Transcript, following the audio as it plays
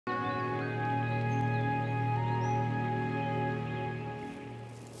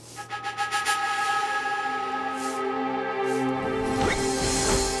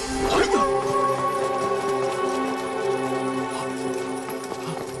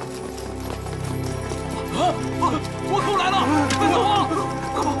倭寇来了，快走啊！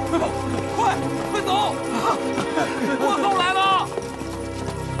快走！倭寇来了！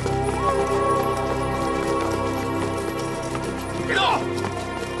别动！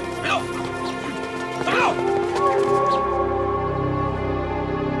别动！别动！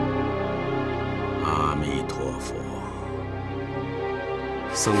阿弥陀佛。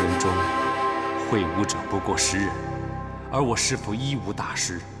僧人中，会武者不过10人，而我师父一武大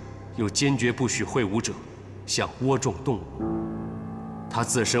师，又坚决不许会武者向倭众动武。他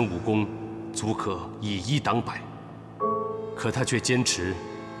自身武功足可以一挡百，可他却坚持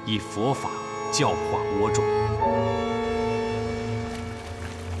以佛法教化倭众。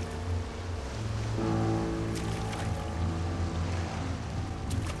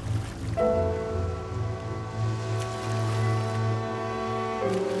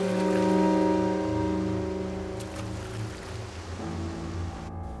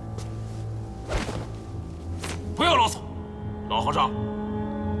不要啰嗦，老和尚，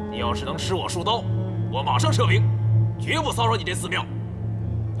你要是能吃我数刀，我马上撤兵，绝不骚扰你这寺庙。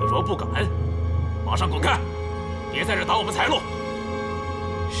你若不敢，马上滚开，别在这挡我们财路。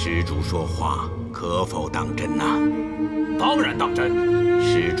施主说话可否当真呐？当然当真。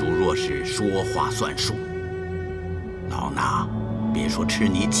施主若是说话算数，老衲别说吃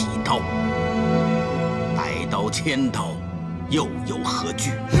你几刀，100刀1000刀，又有何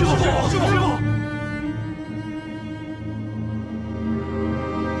惧？师父！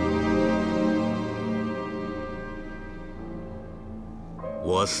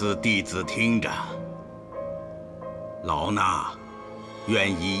我司弟子听着，老衲愿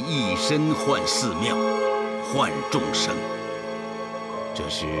以一身换寺庙，换众生，这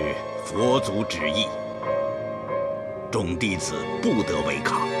是佛祖旨意。众弟子不得违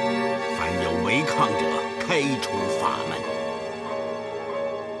抗，凡有违抗者，开除法门。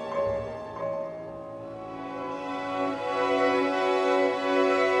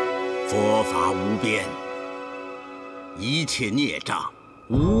佛法无边，一切孽障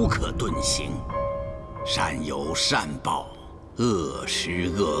无可遁形，善有善报，恶施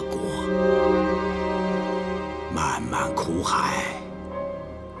恶果。漫漫苦海，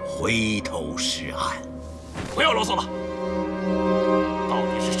回头是岸。不要啰嗦了，到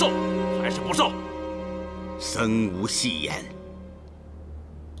底是受还是不受？僧无戏言，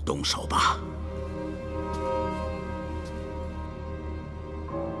动手吧。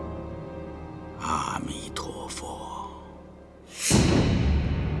阿弥陀佛。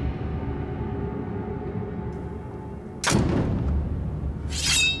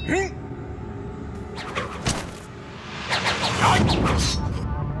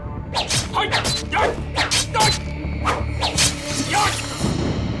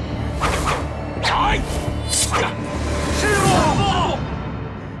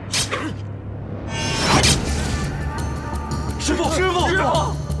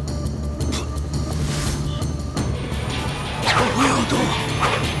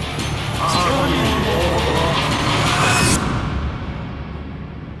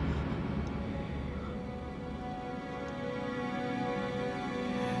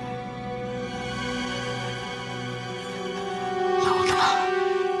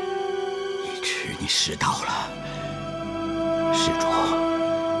迟到了，施主，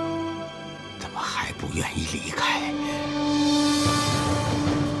怎么还不愿意离开？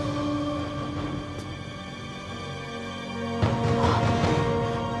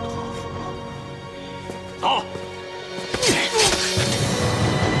走。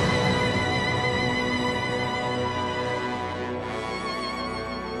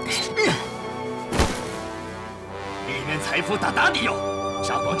里面财富大大的哟！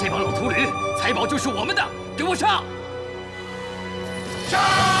杀光这帮老秃驴，财宝就是我们的！给我上！杀！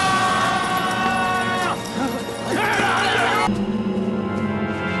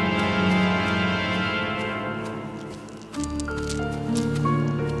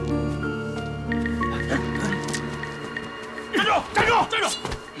站住！站住！站住！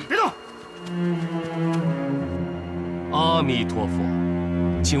别动！阿弥陀佛，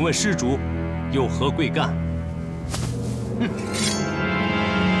请问施主有何贵干？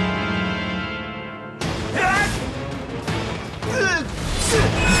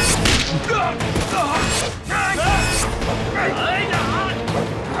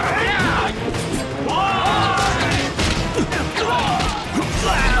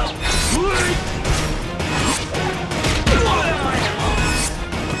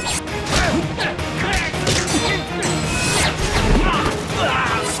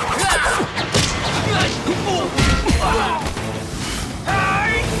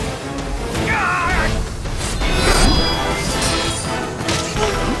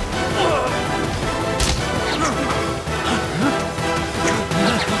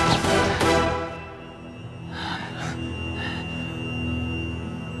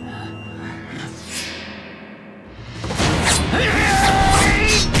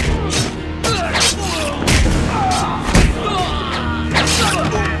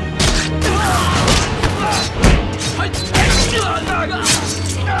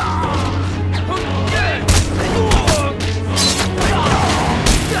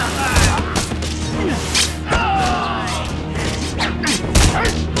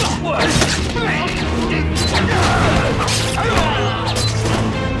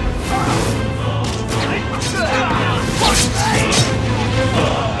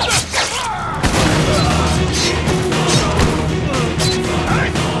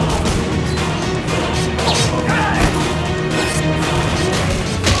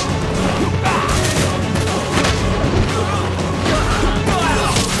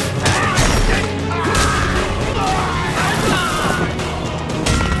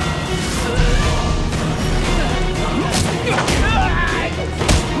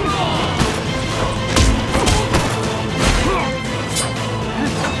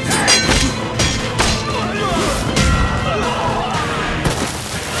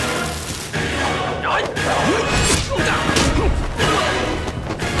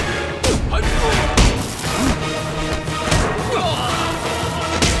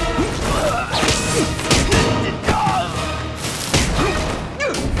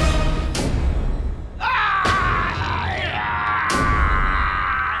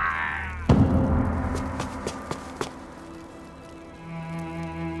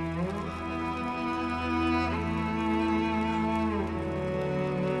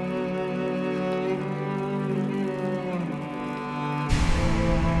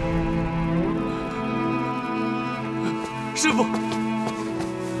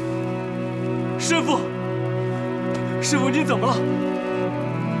师傅，师傅您怎么了？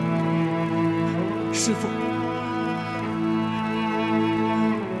师傅，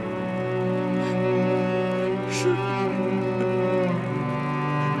师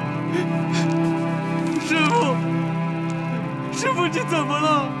傅，师傅你怎么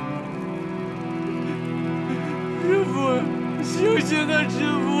了？师傅，醒醒啊，师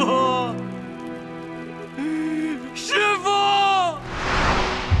傅！师傅！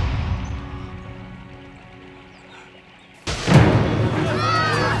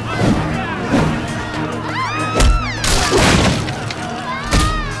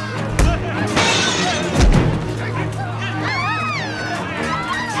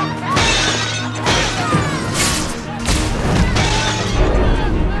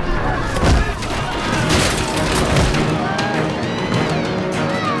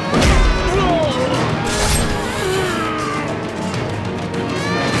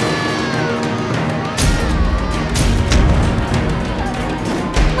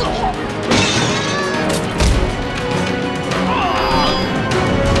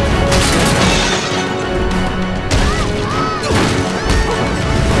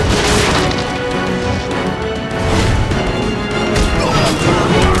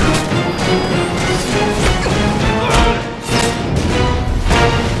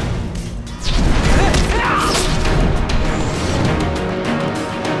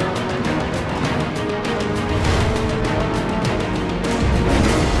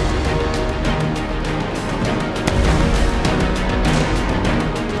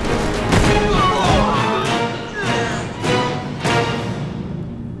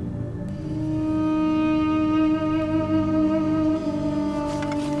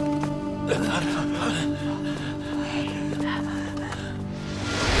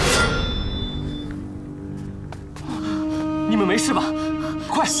你们没事吧？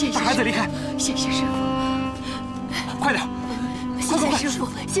快，带孩子离开！谢谢师傅，快点！谢谢师傅，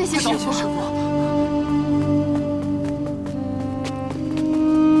谢谢师傅。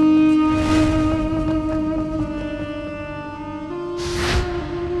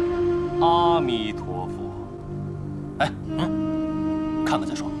阿弥陀佛。哎，看看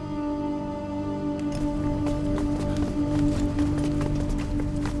再说。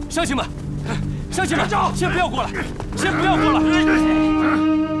乡亲们，乡亲们，先不要过来，先不要过来！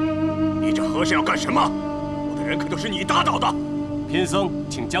你这和尚要干什么？我的人可都是你打倒的。贫僧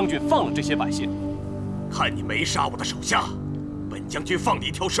请将军放了这些百姓。看你没杀我的手下，本将军放你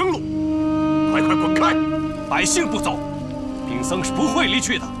一条生路。快快滚开！百姓不走，贫僧是不会离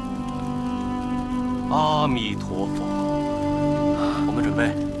去的。阿弥陀佛。我们准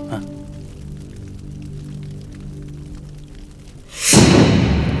备。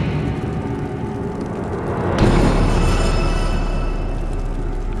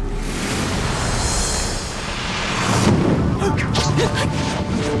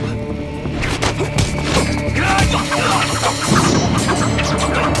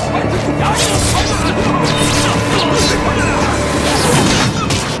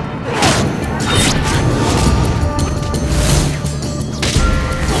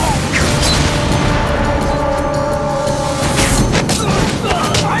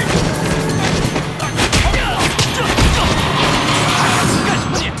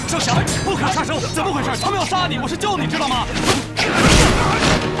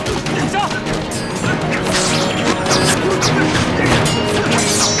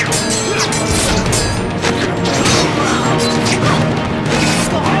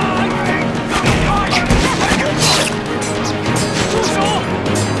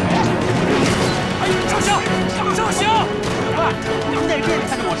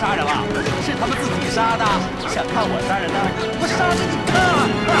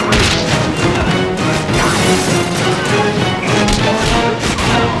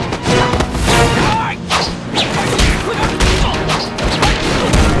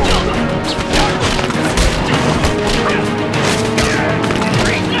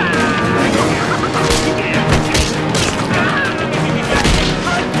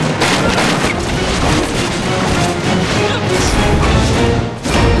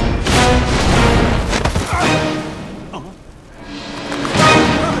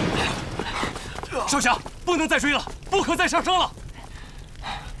再追了，不可再上升了。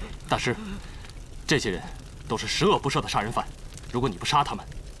大师，这些人都是十恶不赦的杀人犯，如果你不杀他们，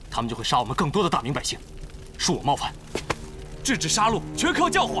他们就会杀我们更多的大明百姓，恕我冒犯。制止杀戮全靠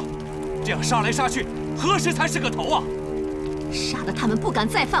教化，这样杀来杀去，何时才是个头啊？杀得他们不敢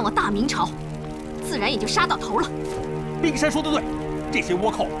再犯我大明朝，自然也就杀到头了。冰山说得对，这些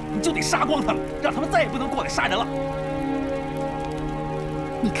倭寇你就得杀光他们，让他们再也不能过来杀人了。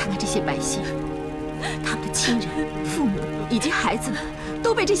你看看这些百姓，他们的亲人、父母以及孩子们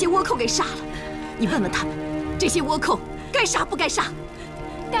都被这些倭寇给杀了。你问问他们，这些倭寇该杀不该杀？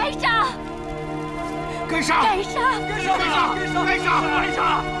该杀！该杀！该杀！该杀！该杀！该杀！该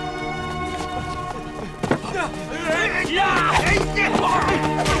杀！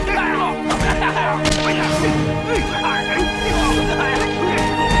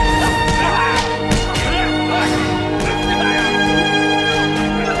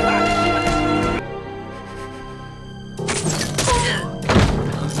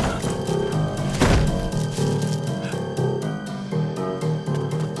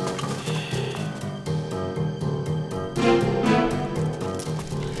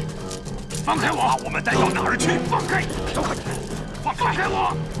放开我！我们带到哪儿去？放开！走开！放开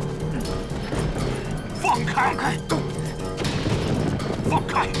我！放开！放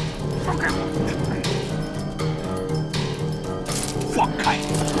开！放开我！放开！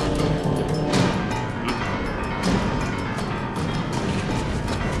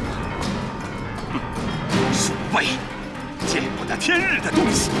鼠辈，见不得天日的东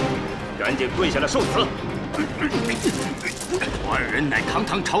西！赶紧跪下来受死！我二人乃堂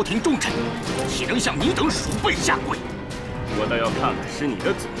堂朝廷重臣，岂能向你等鼠辈下跪？我倒要看看是你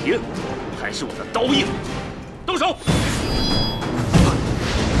的嘴硬，还是我的刀硬。动手！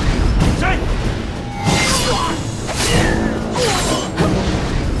谁？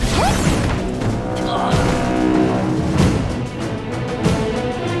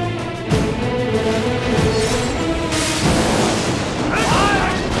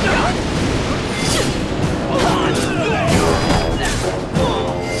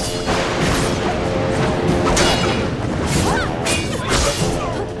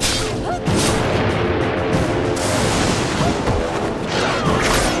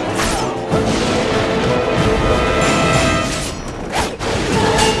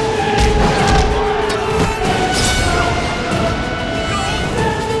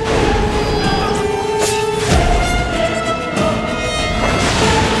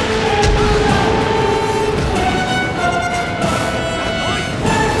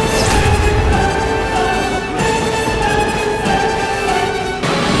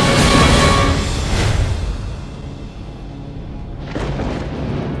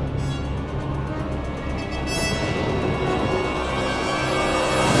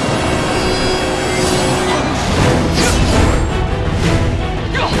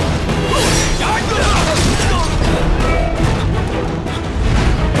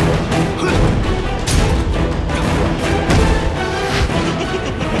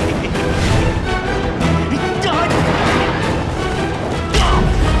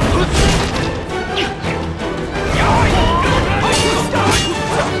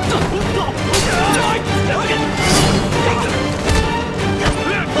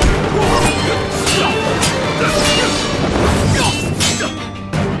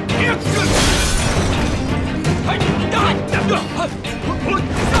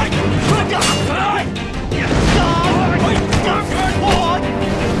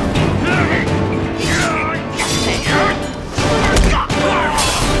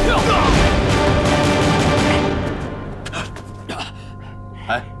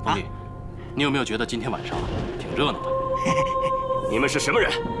你有没有觉得今天晚上挺热闹的？你们是什么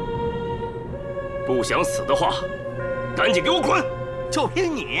人？不想死的话，赶紧给我滚！就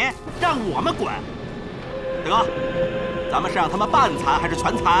凭你让我们滚？得，咱们是让他们半残还是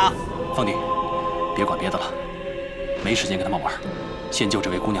全残啊？放弟，别管别的了，没时间跟他们玩，先救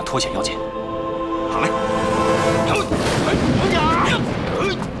这位姑娘脱险要紧。好嘞。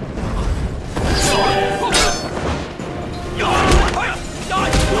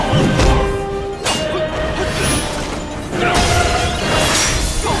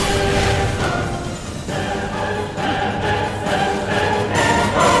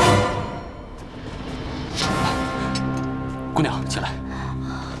姑娘，起来。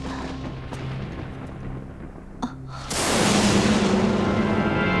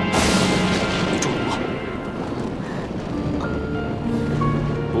你中毒了。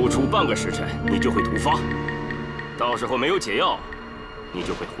不出半个时辰，你就会突发，到时候没有解药，你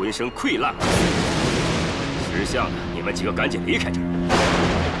就会浑身溃烂而死。识相的，你们几个赶紧离开这儿。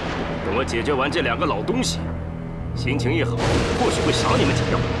等我解决完这两个老东西，心情一好，或许会赏你们几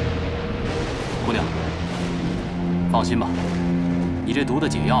药。姑娘，放心吧，你这毒的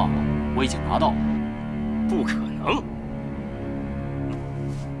解药我已经拿到了。不可能！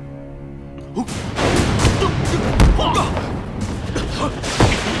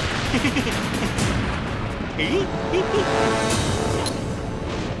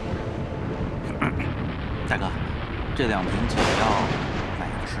大哥，这2瓶解药哪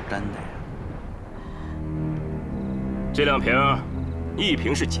个是真的呀？这2瓶，一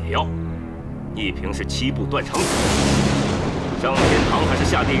瓶是解药，一瓶是7步断肠法。上天堂还是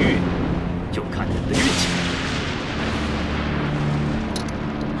下地狱，就看你们的运气。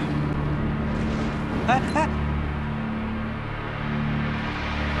哎哎！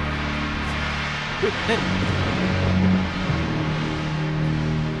哎！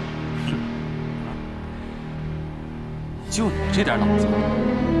就你这点脑子，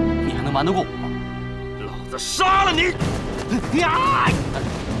你还能瞒得过我吗？老子杀了你！呀！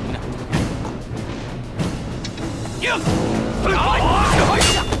姑娘，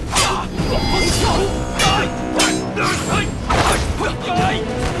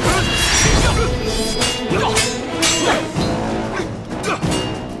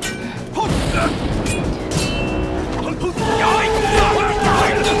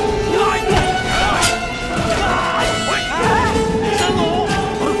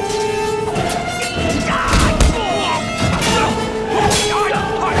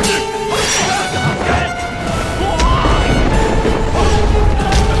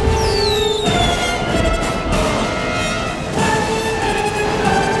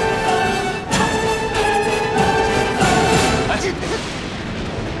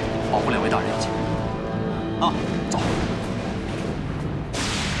保护2位大人一起。啊，走。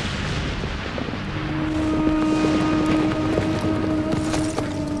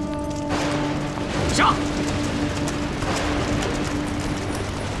下。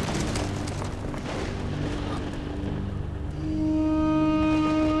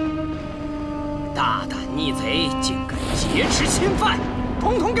大胆逆贼，竟敢劫持侵犯，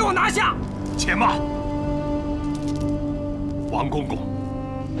统统给我拿下！且慢，王公公，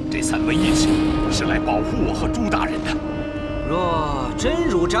这3位义士是来保护我和朱大人的。若真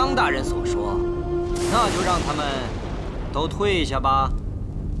如张大人所说，那就让他们都退下吧。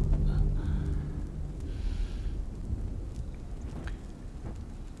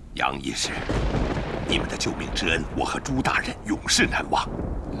杨义士，你们的救命之恩，我和朱大人永世难忘。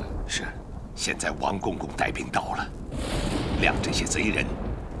是。现在王公公带兵到了，谅这些贼人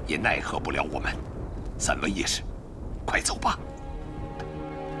也奈何不了我们。3位义士，快走吧。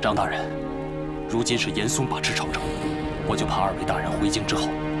张大人，如今是严嵩把持朝政，我就怕2位大人回京之后，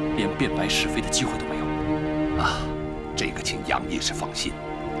连辩白是非的机会都没有。啊，这个请杨义士放心。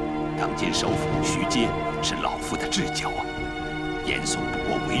当今首辅徐阶是老夫的至交啊，严嵩不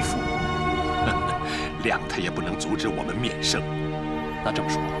过为父，谅他也不能阻止我们面圣。那这么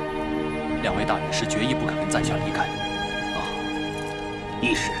说，2位大人是决意不肯跟在下离开。啊，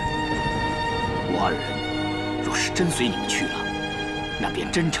义士，我2人若是真随你们去了，那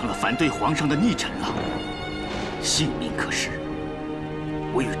便真成了反对皇上的逆臣了，性命可失。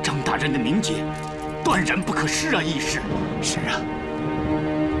我与张大人的名节，断然不可失啊！义士。是啊。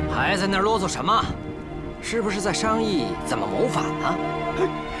还在那儿啰嗦什么？是不是在商议怎么谋反呢？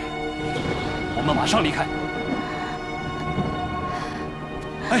我们马上离开。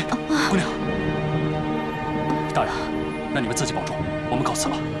哎，姑娘，大人，那你们自己保重，我们告辞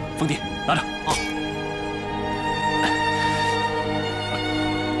了。凤弟，拿着啊。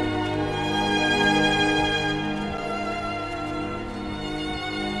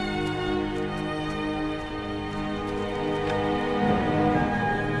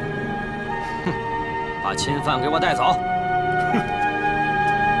哼，把侵犯给我带走。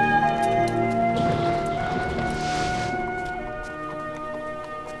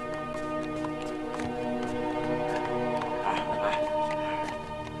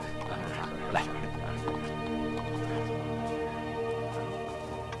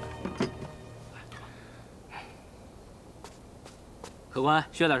客官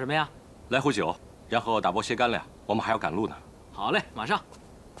需要点什么呀？来壶酒，然后打包些干粮，我们还要赶路呢。好嘞，马上。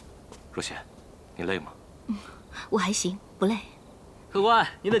若曦，你累吗？我还行，不累。客官，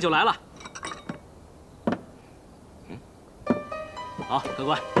您的酒来了。好，客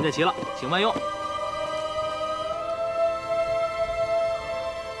官，您的齐了，请慢用。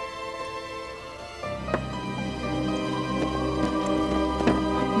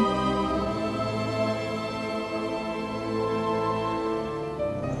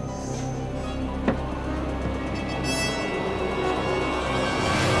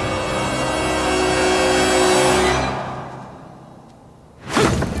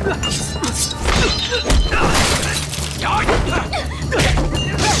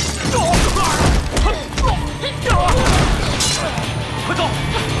快走！